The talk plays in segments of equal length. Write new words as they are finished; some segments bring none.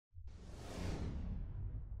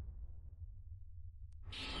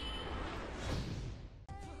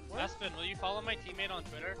you follow my teammate on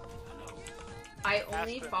Twitter? I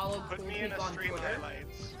only Aspen, follow put cool me in people a on stream Twitter.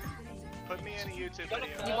 highlights. Put me in a YouTube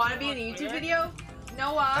video. You want to be in a YouTube video?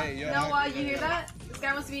 Noah, Hey, yo, Noah, you hear that? This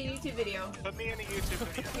guy wants to be in a YouTube video. Put me in a YouTube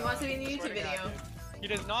video. He wants to be in a YouTube video. He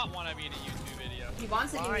does not want to be in a YouTube video. He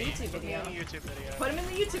wants to be in a Fine, YouTube put me video. in a YouTube video. Put him in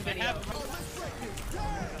the YouTube video.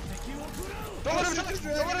 Don't let him touch!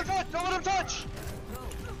 Don't let him touch! Don't let him touch!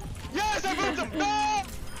 Yes, I moved him! No!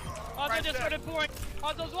 Hanzo just put a point.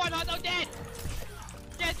 Hanzo's one. Hanzo dead.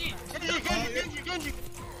 Genji. Genji!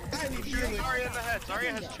 Shoot Zarya in the head. Zarya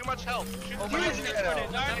has too much health. Shoot the Genji in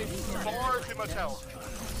the head. Far too much health.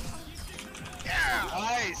 Yeah!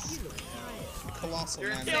 Nice! Colossal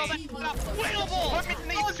man. Kill that winnable. Put me in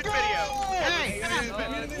the YouTube video! Hey!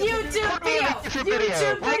 YouTube video!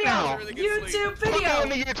 YouTube video! YouTube Put me video! in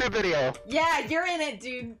the YouTube video! Yeah, you're in it,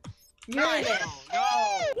 dude. You're in it. No!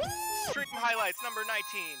 Stream highlights number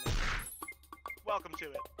 19. Welcome to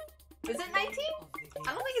it. Is it 19?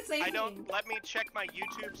 I don't think it's 19. I don't. Let me check my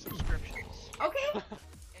YouTube subscriptions. Okay.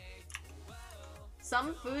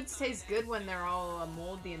 Some foods taste good when they're all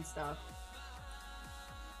moldy and stuff.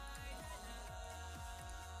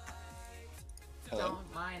 Hello?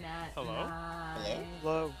 Don't mind at Hello? night.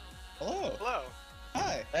 Hello? Hello? Hello.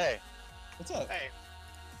 Hi. Hey. What's up? Hey.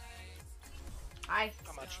 Hi.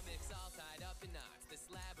 How much?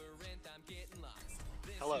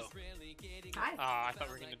 Hello. Hi. I thought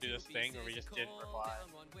we were gonna do this thing where we just did reply.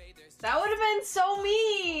 That would have been so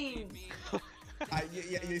mean.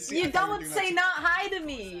 You see, You don't say not hi to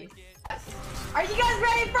me. Are you guys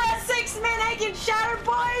ready for a 6-man egg and shatter,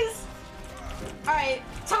 boys? Alright,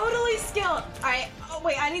 totally skilled. Alright, oh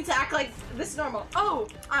wait, I need to act like this is normal. Oh,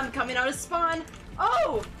 I'm coming out of spawn.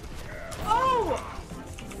 Oh! Oh!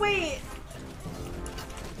 Wait.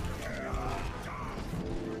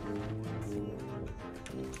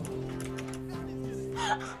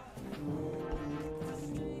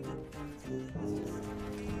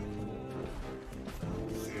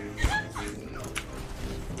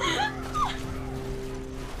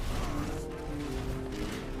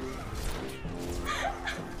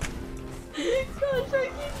 Gosh, I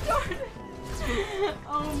keep going.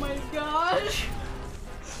 Oh my gosh.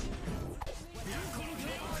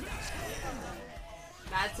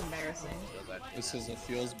 That's embarrassing. This is a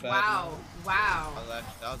feels bad. Wow. Wow. That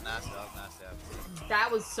was nasty. That was nasty.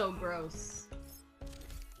 That was so gross.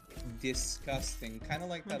 Disgusting. Kind of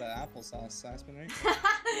like that applesauce, Aspen, right?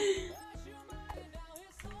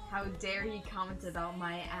 How dare he comment about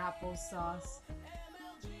my applesauce?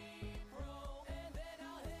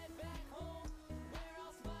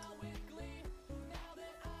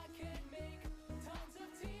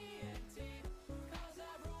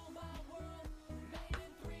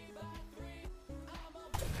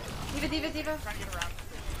 Diva. Trying to get around.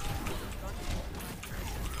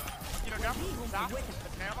 You know, jump. Stop.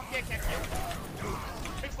 Now, monkey can't kill.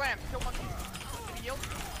 Big slam. Kill monkey. Did he yield?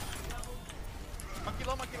 Monkey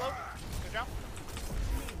low. Good jump.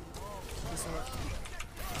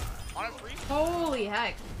 On his free. Holy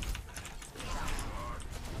heck.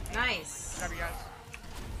 Nice. Grab you guys.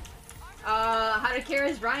 How to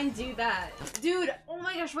Kara's Ryan do that? Dude, oh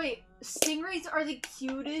my gosh, wait. Stingrays are the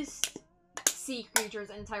cutest sea creatures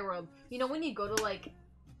in the entire world. You know when you go to like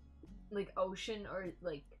ocean or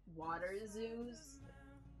like water zoos?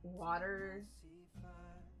 Water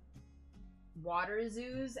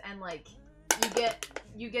zoos, and like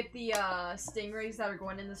you get the stingrays that are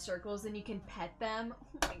going in the circles and you can pet them.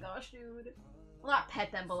 Oh my gosh, dude. Well, not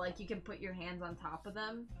pet them, but like you can put your hands on top of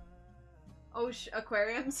them.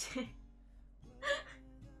 Aquariums.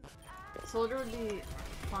 Soldier would be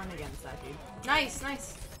fun against that, dude. Nice.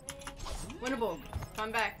 Winnable.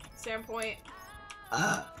 Come back. Standpoint.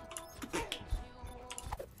 Oh.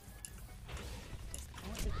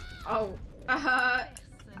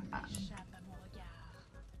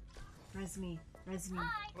 Res me.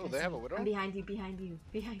 Oh, they have a widow? I'm behind you.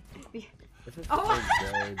 Oh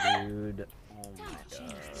my dude. Oh my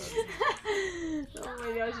god. Oh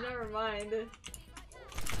my gosh, never mind.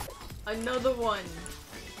 Another one.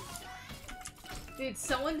 Dude,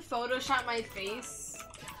 someone photoshopped my face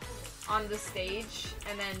on the stage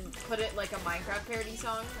and then put it like a Minecraft parody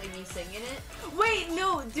song, like me singing it. Wait,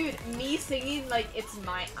 no, dude, me singing like it's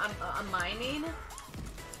I'm mining.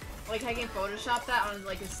 Like I can Photoshop that on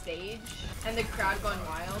like a stage and the crowd going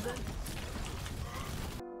wild.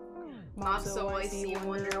 Mom, so I see,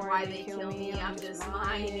 wonder why they kill me. I'm just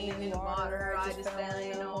mining in the water. I just fell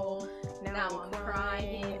in a hole. Now I'm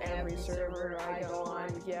crying. Every server I go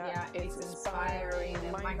on, yeah, it's inspiring.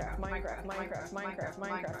 Minecraft.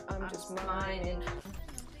 I'm just mining.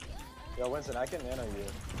 Yo, Winston, I can nano you.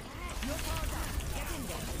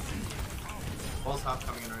 Full top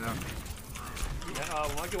coming in right now.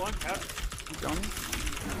 Yeah, monkey one, yeah. Keep going.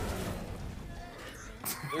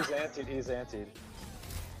 He's antied, he's antied.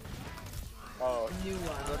 Oh, New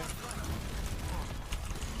one.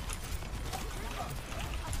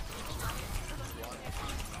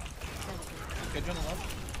 Good on the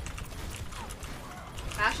left.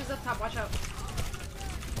 Ash is up top, watch out.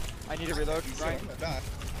 I need to reload. He's Ryan. on my back.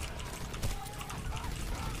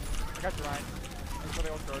 I got you, Ryan. Thanks for the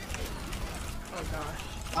old card. Oh gosh.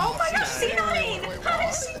 Oh my gosh, C9! Wait, How what?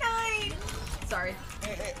 is C9? Sorry.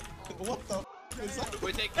 Hey, what the f is that?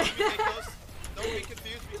 We take those. Don't be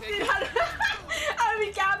confused. We take Dude, how do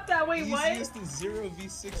we cap that? Wait, what? Easiest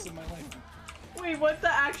 0v6 in my life. Wait, what the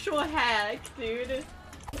actual heck, dude?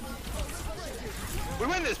 We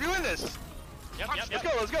win this. We win this. Yep, yep, Let's yep. go.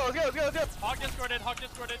 Let's go. Let's go. Let's go. Let's go. Hog discorded, hog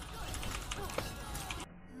discorded.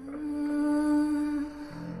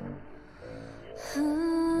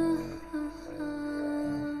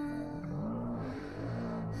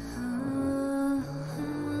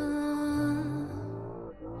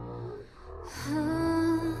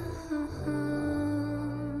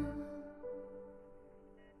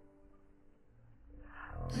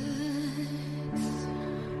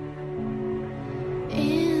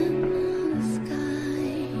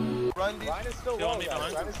 Run, dude. Ryan is still Kill low, me guys.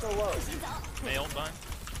 behind. Ryan is still low. Nailed mine.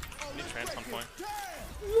 Need trans some point.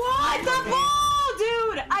 What the ball,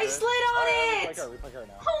 dude? I slid on Alright, it! we play her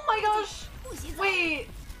now. Oh my gosh! Wait,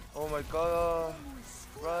 Oh my god.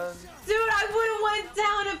 Run. dude, I would've went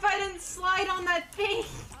down if I didn't slide on that thing.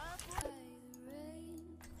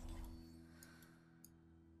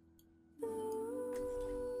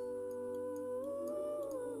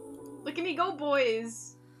 Look at me go,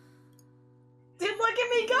 boys. Dude, look at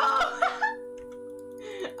me go!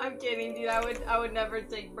 I'm kidding, dude. I would never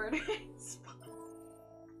take Bernard's spot.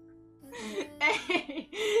 Hey!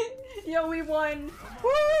 Yo, we won!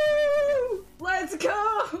 Woo! Let's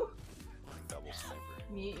go! Double sniper.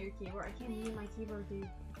 Mute your keyboard. I can't mute my keyboard, dude.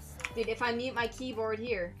 Dude, if I mute my keyboard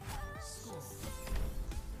here.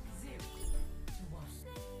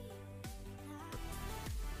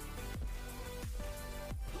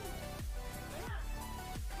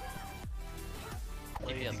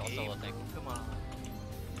 Yes, also a thing. Come on.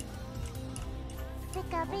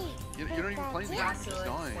 You don't even play the game, Yeah, it's so just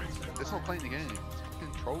it's- dying. That's not playing the game. It's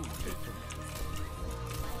fucking trolling.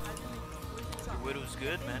 Widow's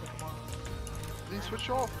good, man. Come on. Then switch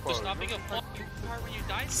off, bro. Just stop being a fucking part when you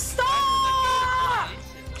die. Stop!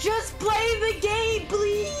 Just play the game,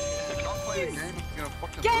 please! If you can't play the game, you're gonna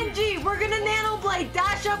fucking Genji, we're gonna nano blade.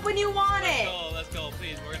 Dash up when you want it. Let's go,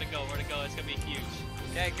 please. We're gonna go. It's gonna be huge.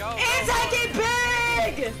 Okay, go. It's like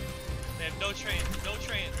big! They have no trains, no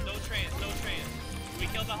trains, no trains, no trains. We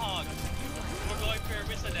killed the hog. We're going for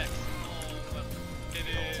Arisa next. Oh, did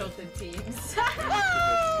it. Tilted teams.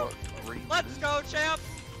 What, Let's go, champ!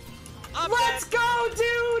 I'm Let's dead. go,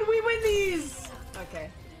 dude! We win these! Okay.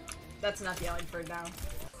 That's enough yelling for now.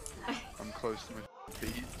 I'm close to my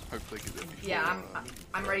beat. Hopefully I get there before. Yeah,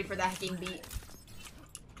 I'm ready for the hacking beat.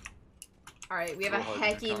 Alright, we have a Go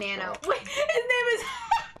ahead, hecky you can't nano. stop. Wait, his name is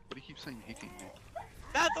What do you keep saying hicking, dude?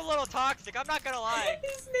 That's a little toxic, I'm not gonna lie.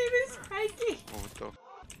 His name is Hecky. Oh, what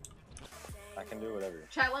the I can do whatever.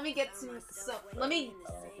 Chat, let me get some let me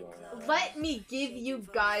I don't know if you want let me give you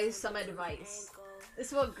guys some advice. This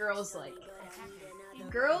is what girls like.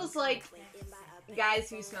 Girls like guys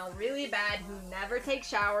who smell really bad, who never take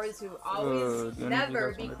showers, who always do any of you never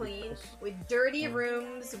guys be wanna do clean, this? with dirty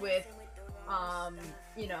rooms, with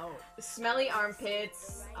you know, smelly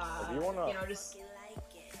armpits, If you wanna- you know, just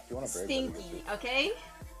If you want to break, let me just stinky, okay?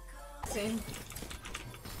 Same.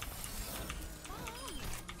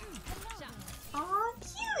 Aw,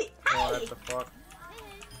 cute! Hi! What the fuck?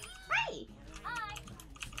 Hi!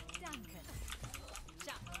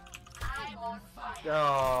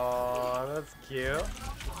 Oh, that's cute.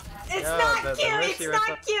 It's Yeah, not the cute! Mercy It's was not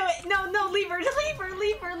so- cute! No, no, leave her! Leave her!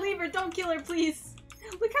 Leave her! Leave her! Don't kill her, please!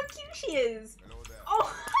 Look how cute she is!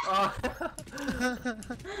 Oh! Oh.